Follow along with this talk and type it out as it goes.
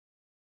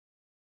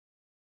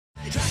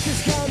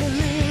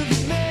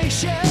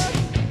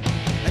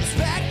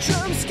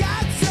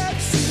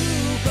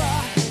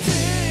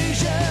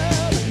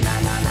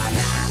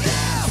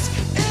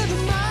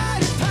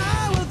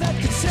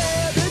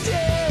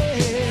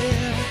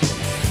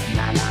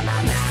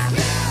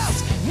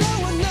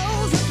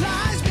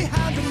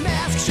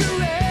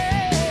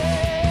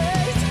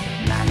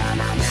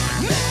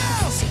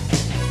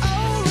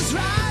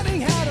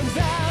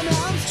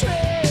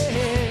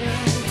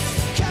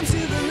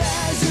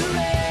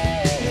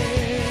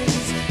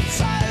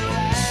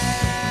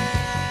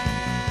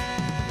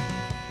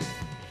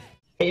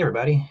Hey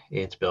everybody,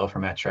 it's Bill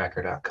from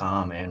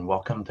Matt-Trakker.com and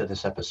welcome to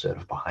this episode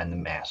of Behind the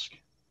Mask.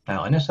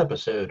 Now in this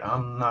episode,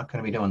 I'm not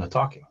going to be doing the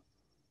talking,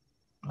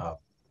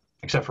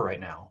 except for right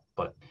now,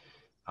 but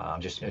I'm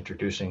just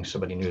introducing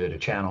somebody new to the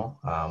channel.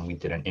 We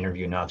did an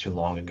interview not too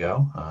long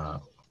ago. I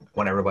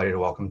want everybody to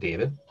welcome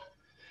David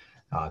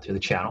to the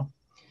channel.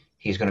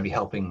 He's going to be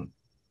helping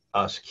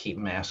us keep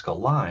M.A.S.K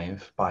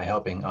alive by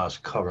helping us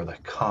cover the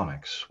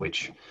comics,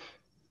 which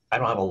I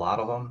don't have a lot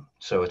of them,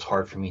 so it's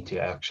hard for me to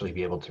actually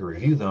be able to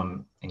review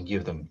them and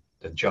give them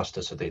the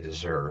justice that they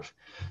deserve.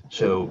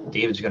 So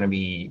David's going to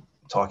be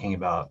talking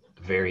about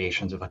the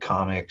variations of the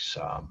comics,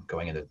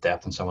 going into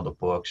depth in some of the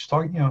books,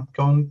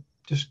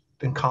 just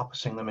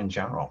encompassing them in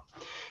general.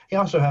 He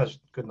also has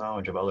good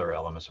knowledge of other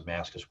elements of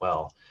M.A.S.K as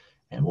well,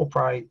 and we'll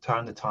probably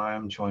time to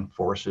time join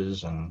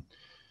forces.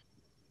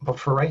 But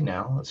for right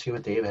now, let's see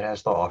what David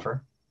has to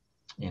offer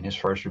in his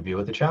first review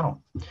of the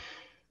channel.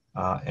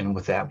 And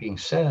with that being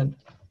said,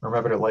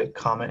 remember to like,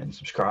 comment, and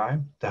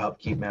subscribe to help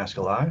keep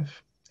M.A.S.K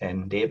alive.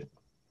 And David,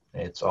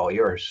 it's all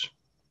yours.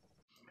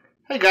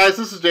 Hey guys,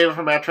 this is David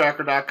from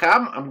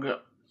Matt-Trakker.com. I'm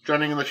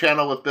joining in the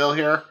channel with Bill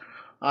here.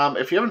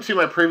 If you haven't seen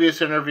my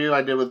previous interview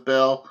I did with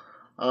Bill,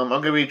 I'm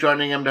going to be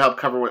joining him to help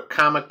cover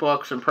comic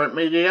books and print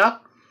media,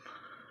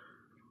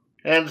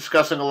 and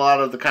discussing a lot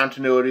of the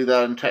continuity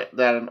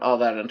that all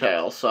that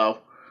entails. So,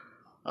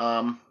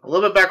 a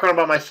little bit of background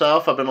about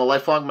myself. I've been a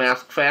lifelong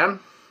M.A.S.K fan.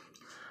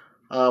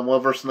 Well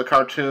versed in the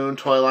cartoon,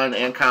 toy line,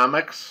 and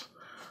comics.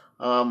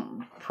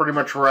 Pretty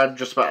much read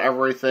just about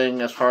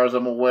everything as far as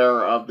I'm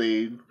aware of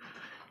the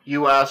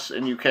US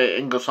and UK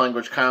English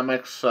language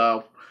comics.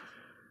 So,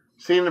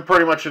 seen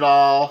pretty much it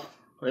all.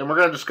 And we're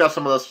going to discuss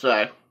some of this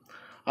today.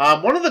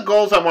 One of the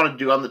goals I want to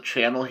do on the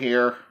channel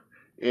here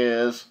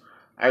is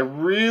I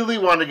really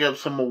want to get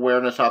some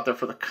awareness out there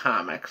for the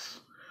comics.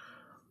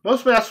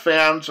 Most M.A.S.K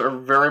fans are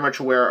very much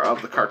aware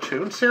of the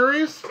cartoon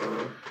series,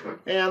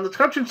 and the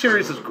cartoon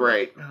series is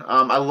great.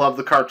 I love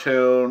the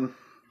cartoon.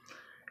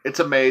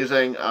 It's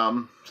amazing.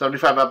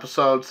 75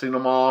 episodes, seen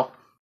them all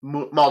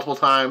multiple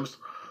times.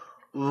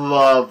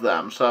 Love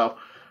them. So,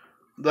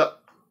 I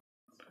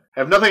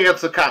have nothing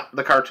against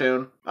the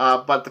cartoon,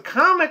 but the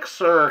comics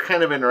are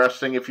kind of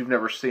interesting if you've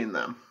never seen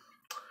them.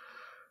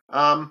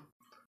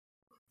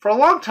 For a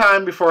long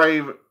time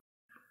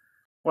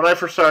when I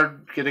first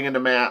started getting into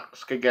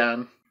M.A.S.K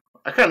again,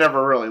 I kind of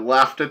never really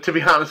left it, to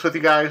be honest with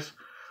you guys.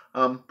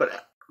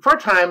 But for a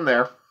time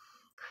there,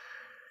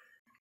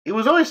 it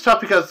was always tough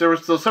because there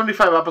was those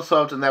 75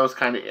 episodes and that was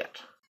kind of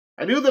it.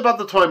 I knew about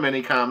the toy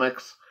mini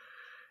comics,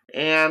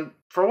 and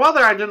for a while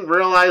there I didn't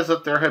realize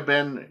that there had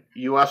been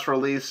US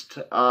released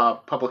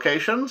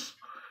publications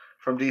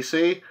from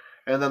DC,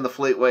 and then the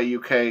Fleetway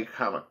UK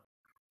comic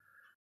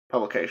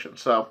publication.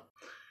 So,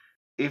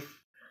 if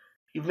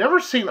you've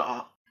never seen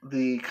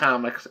the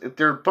comics,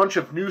 there are a bunch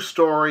of new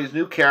stories,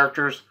 new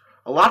characters.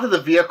 A lot of the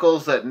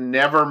vehicles that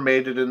never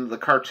made it into the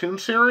cartoon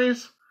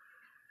series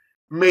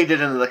made it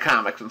into the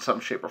comics in some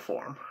shape or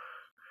form.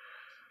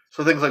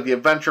 So things like the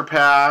Adventure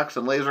Packs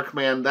and Laser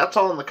Command, that's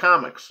all in the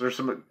comics. There's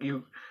some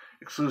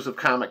exclusive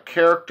comic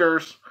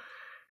characters.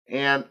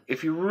 And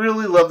if you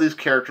really love these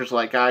characters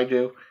like I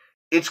do,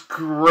 it's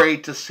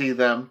great to see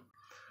them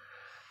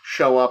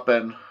show up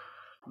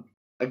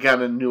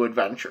again in new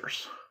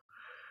adventures.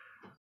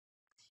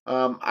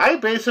 I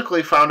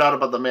basically found out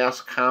about the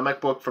M.A.S.K comic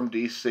book from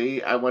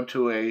DC. I went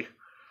to a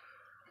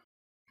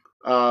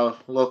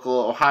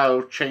local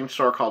Ohio chain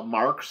store called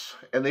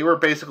M.A.S.K, and they were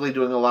basically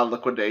doing a lot of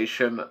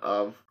liquidation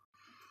of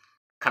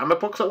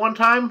comic books at one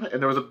time, and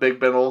there was a big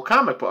bin of old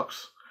comic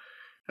books.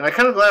 And I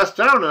kind of glanced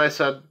down and I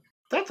said,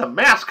 that's a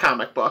M.A.S.K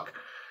comic book.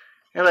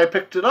 And I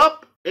picked it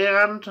up,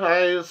 and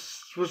I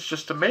was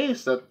just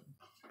amazed that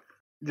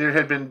there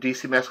had been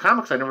DC M.A.S.K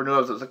comics I never knew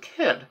of as a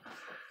kid.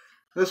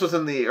 This was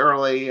in the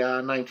early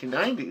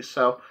 1990s,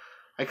 so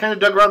I kind of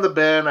dug around the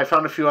bin. I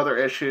found a few other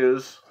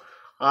issues.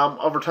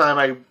 Over time,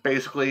 I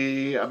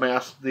basically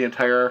amassed the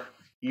entire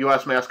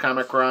US M.A.S.K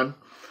comic run,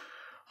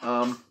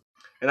 and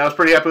I was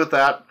pretty happy with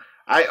that.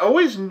 I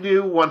always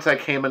knew once I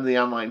came into the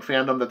online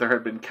fandom that there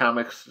had been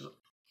comics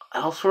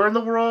elsewhere in the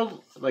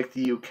world, like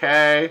the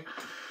UK,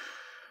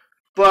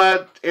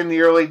 but in the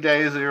early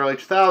days, in the early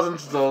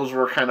 2000s, those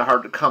were kind of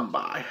hard to come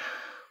by.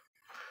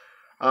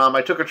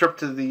 I took a trip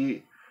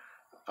to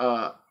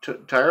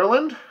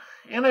Ireland,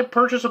 and I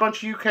purchased a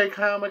bunch of UK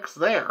comics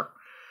there.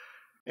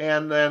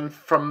 And then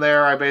from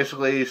there, I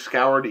basically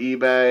scoured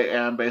eBay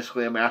and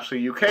basically amassed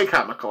a UK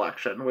comic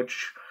collection,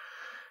 which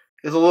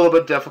is a little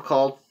bit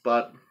difficult,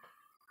 but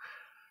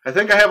I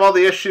think I have all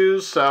the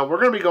issues, so we're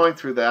going to be going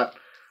through that.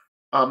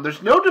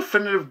 There's no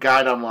definitive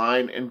guide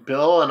online, and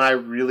Bill and I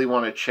really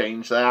want to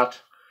change that.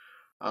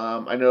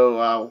 I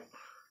know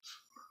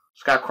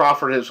Scott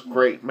Crawford has a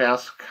great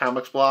M.A.S.K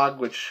comics blog,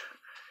 which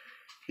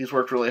he's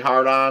worked really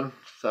hard on,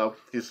 so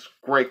he's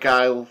a great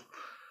guy.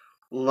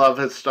 Love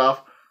his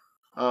stuff.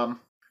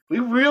 We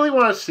really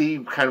want to see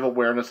kind of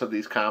awareness of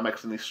these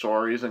comics and these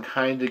stories and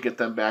kind of get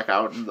them back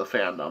out into the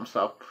fandom.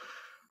 So,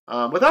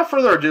 without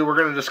further ado, we're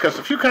going to discuss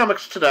a few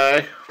comics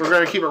today. We're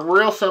going to keep it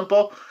real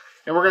simple,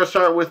 and we're going to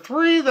start with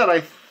three that I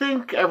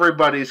think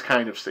everybody's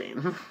kind of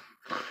seen.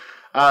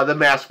 The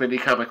M.A.S.K mini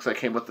comics that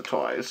came with the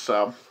toys.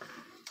 So,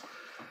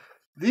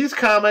 these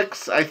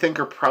comics, I think,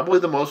 are probably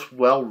the most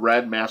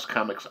well-read M.A.S.K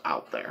comics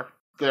out there.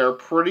 They're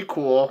pretty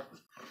cool.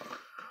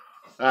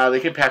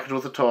 They came packaged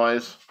with the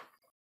toys.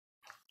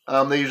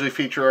 They usually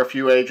feature a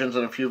few agents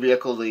and a few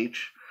vehicles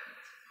each.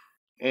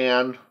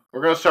 And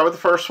we're going to start with the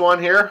first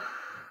one here.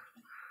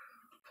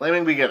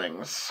 Flaming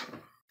Beginnings.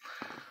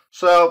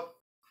 So,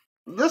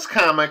 this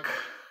comic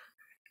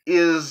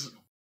is,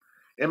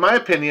 in my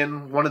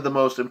opinion, one of the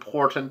most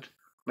important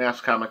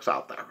M.A.S.K comics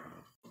out there.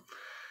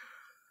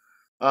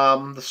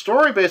 The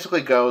story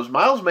basically goes,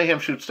 Miles Mayhem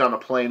shoots down a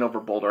plane over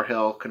Boulder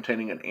Hill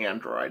containing an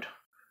android.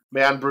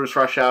 Matt and Bruce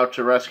rush out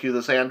to rescue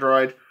this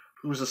android,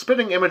 who's a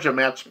spitting image of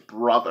Matt's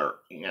brother,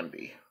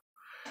 Andy.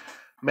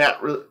 Matt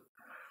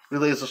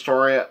relays the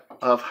story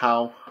of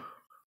how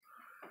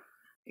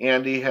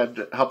Andy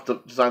had helped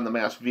to design the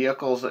M.A.S.K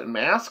vehicles and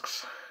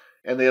masks,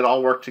 and they had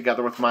all worked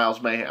together with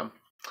Miles Mayhem.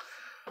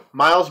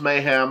 Miles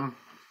Mayhem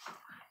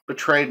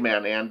betrayed Matt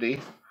and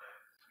Andy.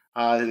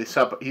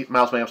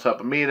 Miles Mayhem set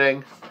up a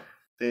meeting.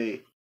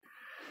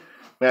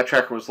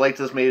 Matt-Trakker was late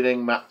to this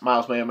meeting.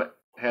 Miles Mayhem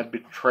had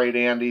betrayed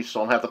Andy,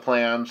 stolen half the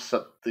plans,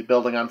 set the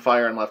building on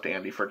fire, and left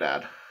Andy for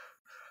dead.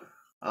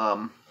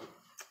 Matt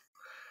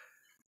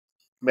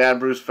and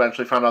Bruce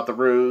eventually found out the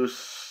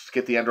ruse,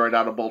 get the android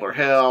out of Boulder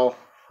Hill,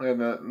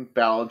 and the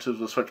battle ensues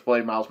with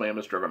Switchblade. Miles Mayhem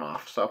is driven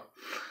off. So,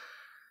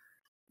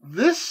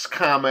 this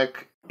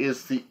comic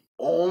is the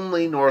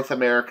only North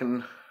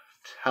American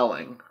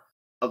telling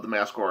of the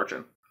M.A.S.K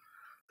origin.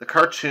 The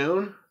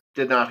cartoon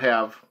did not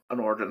have an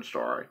origin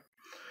story.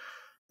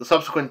 The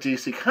subsequent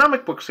DC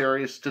comic book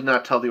series did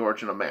not tell the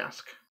origin of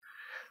M.A.S.K.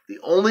 The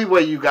only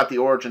way you got the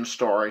origin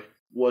story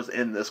was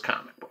in this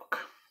comic book.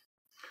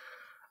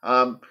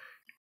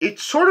 It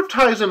sort of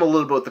ties in a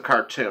little bit with the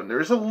cartoon. There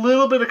is a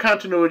little bit of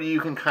continuity you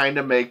can kind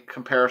of make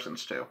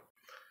comparisons to.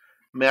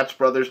 Matt's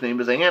brother's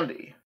name is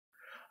Andy.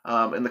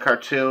 In the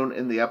cartoon,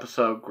 in the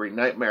episode Green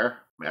Nightmare,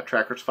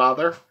 Matt-Trakker's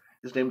father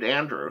is named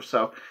Andrew.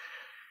 So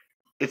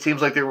it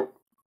seems like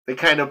they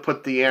kind of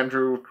put the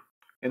Andrew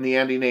and the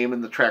Andy name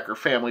in the Trakker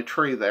family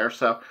tree there,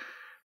 so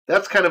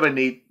that's kind of a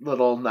neat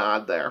little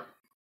nod there.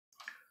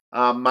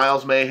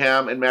 Miles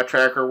Mayhem and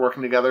Matt-Trakker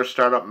working together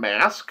start up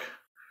M.A.S.K.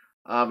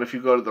 If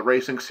you go to the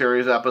Racing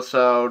Series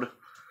episode,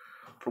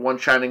 for one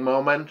shining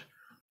moment,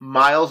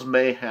 Miles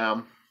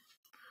Mayhem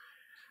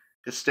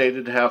is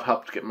stated to have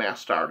helped get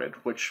M.A.S.K started,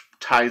 which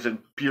ties in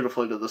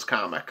beautifully to this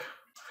comic.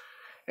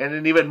 And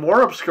in even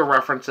more obscure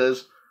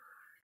references,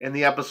 in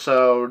the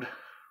episode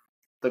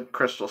The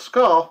Crystal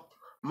Skull,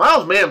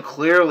 Miles Mayhem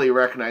clearly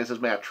recognizes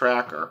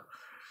Matt-Trakker.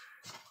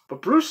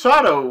 But Bruce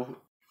Sato,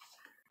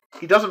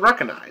 he doesn't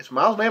recognize.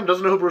 Miles Mayhem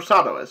doesn't know who Bruce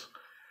Sato is.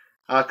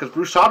 Because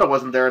Bruce Sato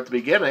wasn't there at the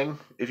beginning,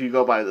 if you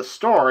go by the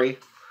story,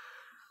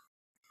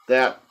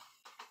 that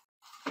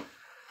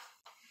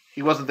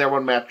he wasn't there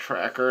when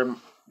Matt-Trakker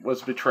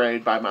was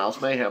betrayed by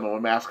Miles Mayhem and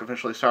when M.A.S.K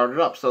officially started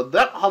up. So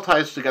that all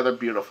ties together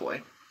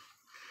beautifully.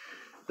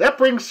 That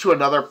brings to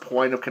another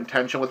point of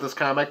contention with this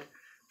comic.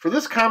 For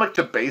this comic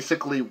to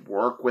basically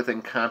work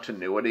within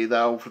continuity,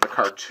 though, for the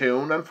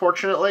cartoon,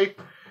 unfortunately,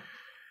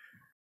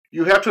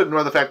 you have to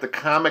ignore the fact the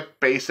comic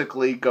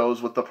basically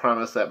goes with the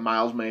premise that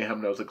Miles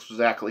Mayhem knows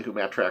exactly who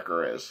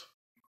Matt-Trakker is.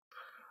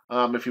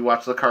 If you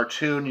watch the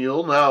cartoon,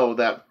 you'll know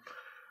that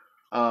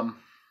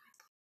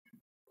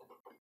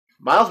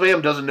Miles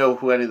Mayhem doesn't know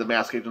who any of the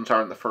M.A.S.K agents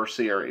are in the first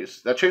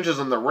series. That changes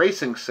in the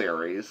Racing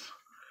series,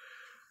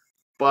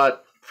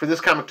 but for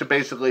this comic to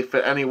basically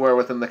fit anywhere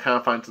within the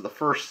confines of the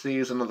first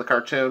season of the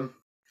cartoon,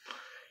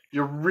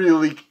 you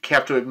really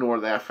have to ignore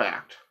that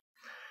fact.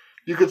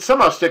 You could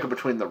somehow stick it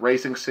between the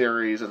Racing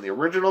series and the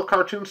original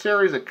cartoon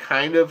series. It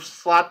kind of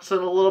slots in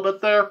a little bit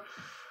there,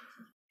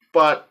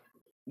 but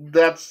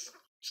that's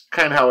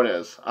kind of how it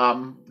is.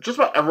 Just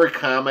about every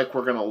comic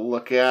we're going to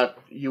look at,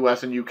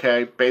 US and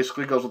UK,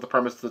 basically goes with the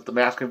premise that the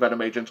M.A.S.K and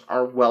Venom agents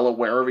are well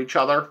aware of each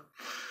other.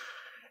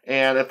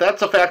 And if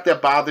that's a fact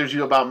that bothers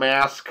you about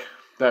M.A.S.K,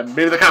 then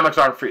maybe the comics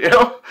aren't for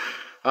you.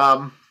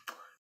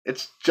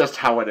 It's just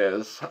how it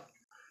is.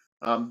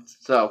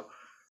 So,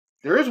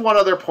 there is one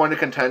other point of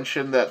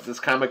contention that this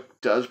comic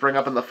does bring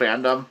up in the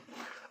fandom.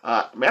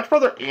 Matt's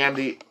brother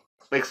Andy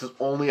makes his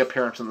only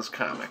appearance in this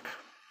comic.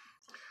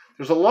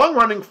 There's a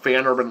long-running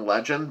fan urban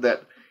legend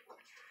that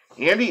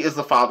Andy is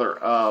the father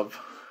of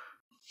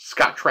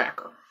Scott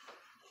Trakker.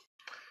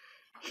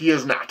 He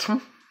is not.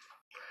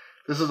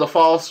 This is a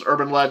false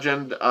urban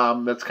legend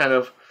that's kind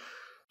of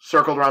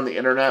circled around the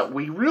internet.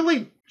 We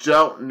really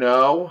don't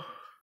know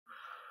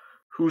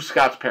who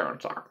Scott's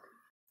parents are.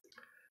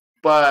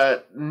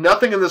 But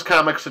nothing in this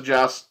comic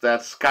suggests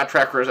that Scott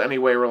Trakker is any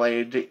way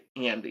related to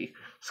Andy.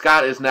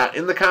 Scott is not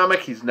in the comic.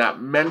 He's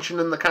not mentioned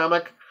in the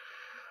comic.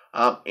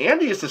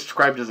 Andy is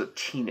described as a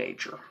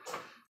teenager.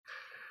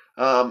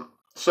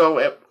 So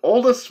at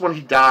oldest, when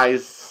he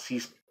dies,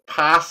 he's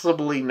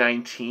possibly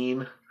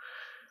 19,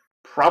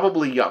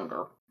 probably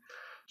younger.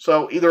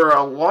 So either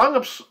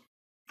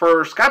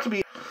for Scott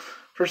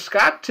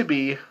to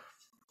be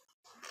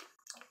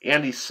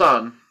Andy's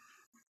son,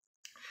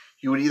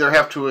 you would either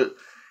have to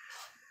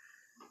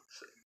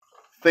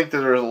think that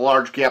there's a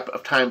large gap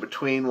of time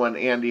between when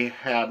Andy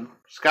had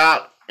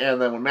Scott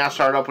and then when M.A.S.K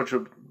started up, which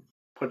would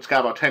put Scott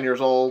about 10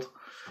 years old,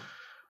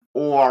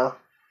 or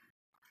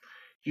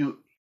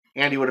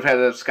Andy would have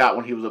had Scott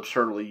when he was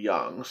absurdly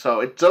young.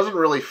 So it doesn't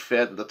really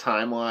fit the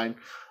timeline.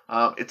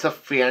 It's a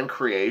fan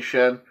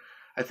creation.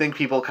 I think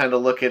people kind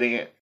of look at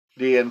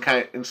Andy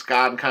and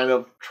Scott and kind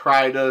of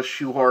try to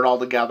shoehorn it all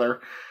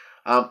together.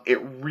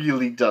 It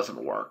really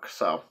doesn't work.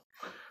 So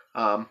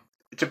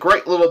it's a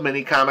great little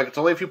mini comic. It's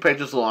only a few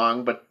pages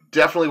long, but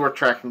definitely worth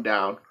tracking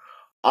down.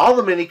 All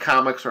the mini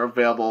comics are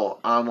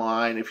available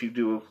online. If you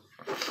do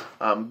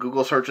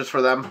Google searches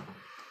for them,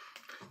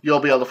 you'll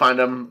be able to find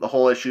them, the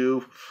whole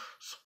issue,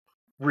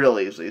 real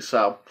easy.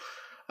 So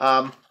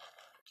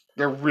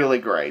they're really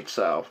great.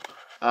 So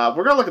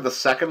we're going to look at the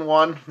second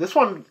one. This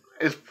one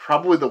is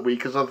probably the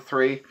weakest of the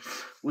three.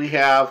 We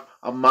have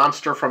A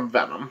Monster from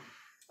Venom.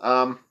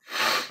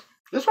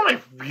 This one I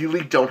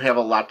really don't have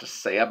a lot to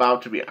say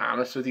about, to be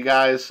honest with you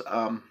guys.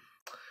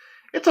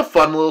 It's a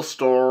fun little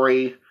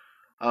story.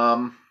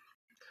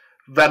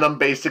 Venom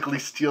basically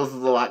steals the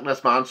Loch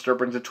Ness Monster,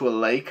 brings it to a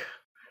lake,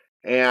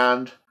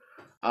 and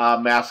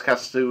M.A.S.K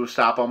has to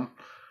stop him.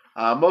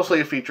 Mostly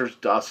it features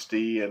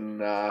Dusty and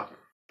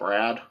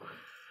Brad.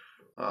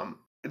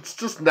 It's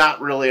just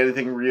not really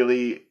anything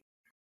really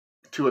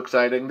too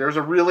exciting. There's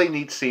a really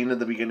neat scene in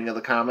the beginning of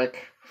the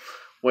comic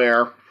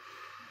where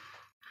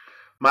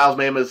Miles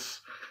Mayhem is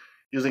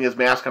using his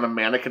mask on a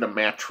mannequin, a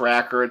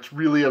Matt-Trakker. It's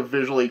really a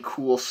visually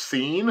cool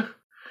scene.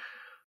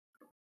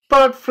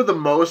 But for the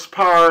most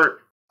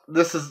part,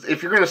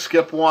 if you're going to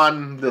skip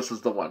one, this is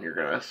the one you're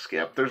going to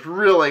skip. There's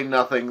really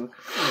nothing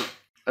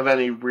of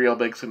any real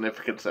big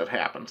significance that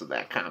happens in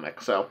that comic.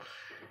 So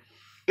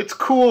it's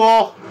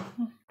cool,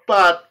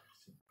 but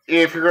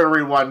if you're going to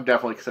read one,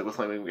 definitely stick with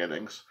Flaming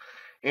Beginnings.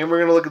 And we're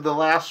going to look at the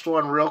last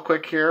one real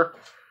quick here.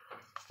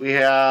 We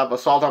have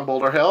Assault on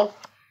Boulder Hill.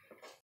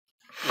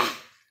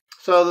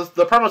 So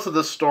the premise of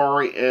this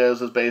story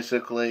is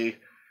basically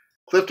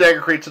Cliff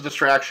Dagger creates a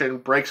distraction,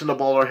 breaks into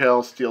Boulder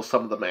Hill, steals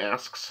some of the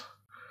masks.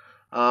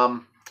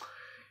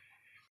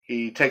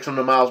 He takes them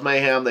to Miles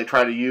Mayhem. They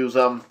try to use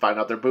them, find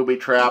out they're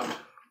booby-trapped.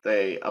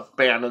 They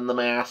abandon the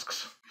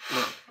masks.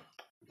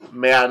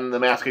 Matt and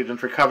the mask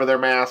agents recover their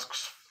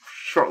masks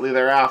shortly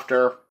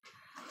thereafter.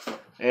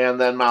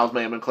 And then Miles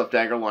Mayhem and Cliff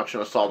Dagger launch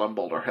an assault on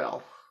Boulder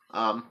Hill.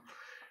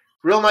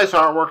 Real nice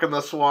artwork in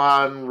this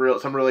one.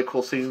 Some really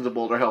cool scenes of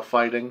Boulder Hill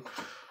fighting.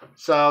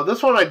 So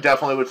this one I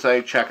definitely would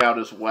say check out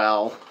as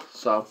well.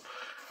 So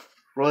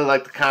really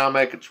like the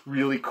comic. It's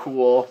really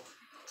cool.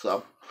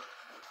 So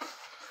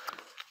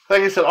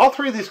like I said, all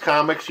three of these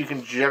comics you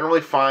can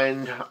generally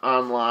find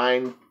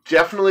online.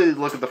 Definitely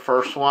look at the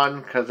first one,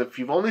 because if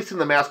you've only seen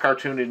the M.A.S.K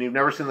cartoon and you've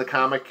never seen the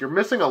comic, you're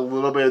missing a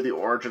little bit of the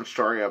origin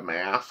story of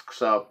M.A.S.K.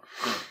 So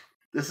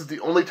this is the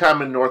only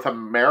time in North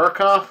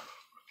America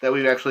that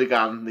we've actually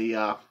gotten the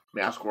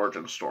M.A.S.K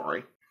origin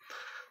story.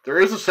 There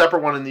is a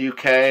separate one in the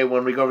UK.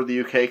 When we go over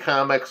the UK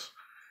comics,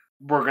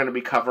 we're going to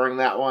be covering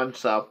that one.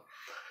 So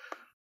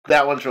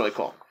that one's really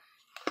cool.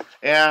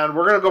 And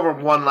we're going to go over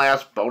one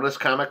last bonus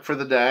comic for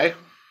the day.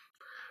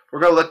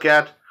 We're going to look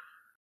at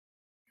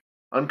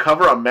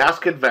Uncover a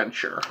M.A.S.K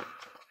Adventure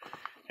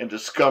and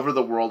Discover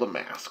the World of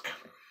M.A.S.K.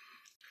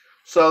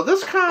 So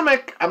this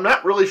comic, I'm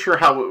not really sure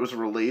how it was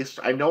released.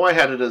 I know I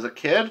had it as a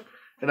kid,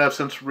 and I've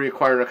since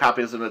reacquired a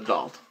copy as an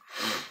adult.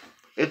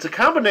 It's a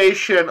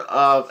combination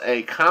of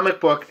a comic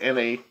book and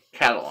a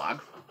catalog.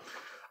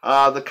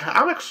 The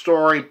comic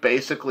story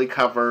basically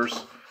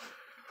covers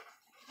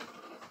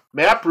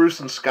Matt, Bruce,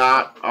 and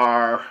Scott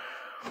are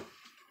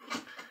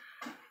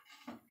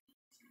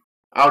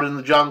out in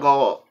the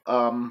jungle.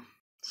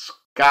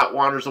 Scott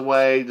wanders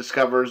away,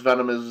 discovers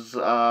Venom is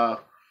trying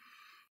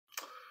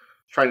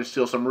to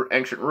steal some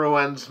ancient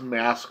ruins.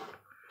 Matt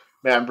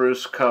and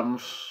Bruce come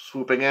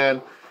swooping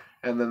in,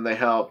 and then they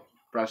help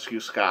rescue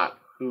Scott,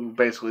 who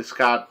basically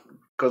Scott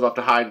goes off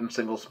to hide and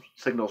signals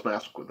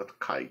M.A.S.K with a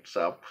kite.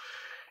 So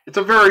it's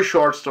a very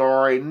short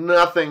story.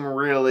 Nothing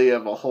really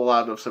of a whole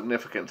lot of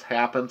significance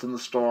happens in the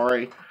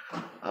story.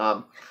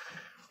 The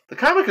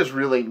comic is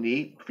really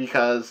neat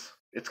because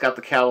it's got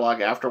the catalog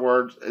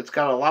afterwards. It's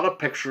got a lot of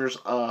pictures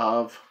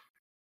of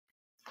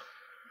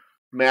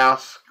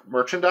M.A.S.K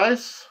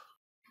merchandise.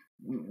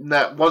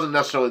 That wasn't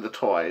necessarily the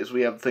toys.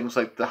 We have things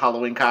like the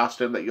Halloween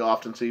costume that you'll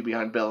often see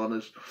behind Bill in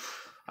his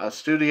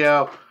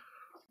studio.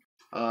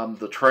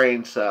 the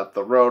train set,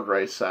 the road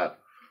race set,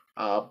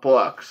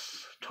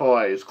 books,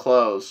 toys,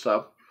 clothes.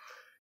 So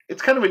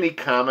it's kind of a neat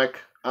comic.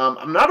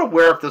 I'm not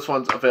aware if this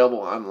one's available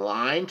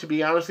online, to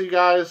be honest with you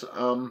guys.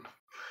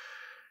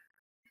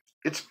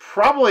 It's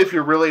probably, if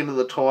you're really into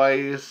the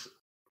toys,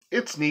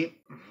 it's neat.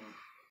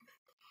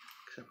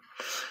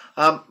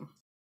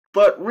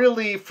 But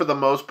really, for the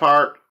most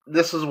part,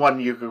 this is one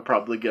you could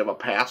probably give a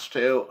pass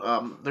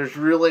to. There's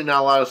really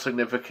not a lot of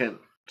significant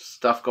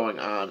stuff going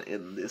on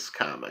in this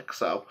comic.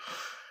 So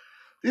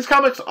these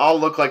comics all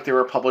look like they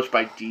were published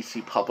by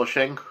DC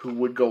Publishing, who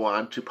would go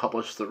on to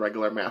publish the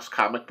regular M.A.S.K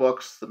comic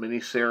books, the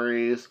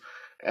miniseries,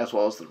 as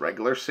well as the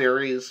regular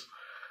series.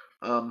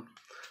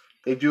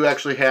 They do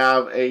actually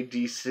have a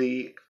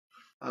DC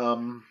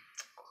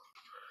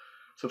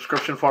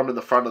subscription form in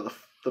the front of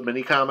the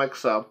mini comics,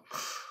 so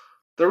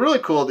they're really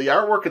cool. The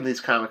artwork in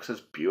these comics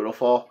is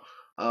beautiful.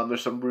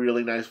 There's some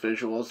really nice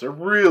visuals. They're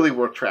really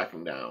worth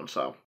tracking down.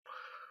 So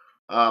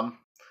I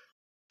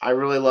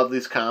really love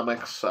these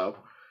comics. So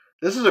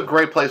this is a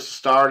great place to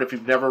start. If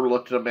you've never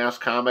looked at a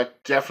M.A.S.K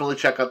comic, definitely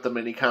check out the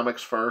mini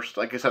comics first.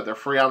 Like I said, they're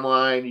free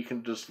online. You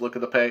can just look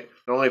at the page.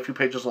 They're only a few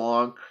pages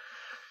long.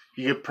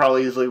 You could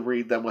probably easily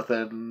read them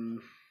within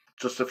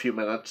just a few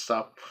minutes.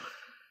 So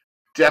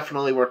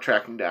definitely worth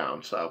tracking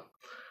down. So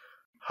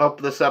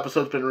hope this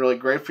episode's been really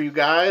great for you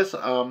guys.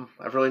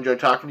 I've really enjoyed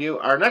talking to you.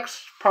 Our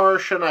next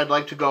portion I'd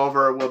like to go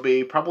over will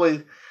be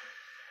probably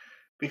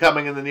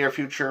coming in the near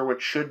future,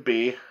 which should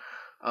be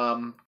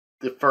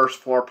the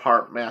first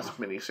 4-part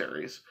M.A.S.K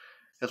miniseries,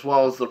 as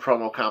well as the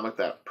promo comic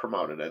that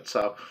promoted it.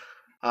 So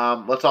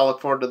let's all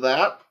look forward to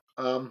that.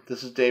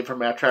 This is Dave from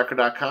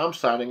Matt-Trakker.com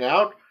signing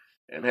out,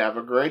 and have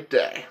a great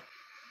day.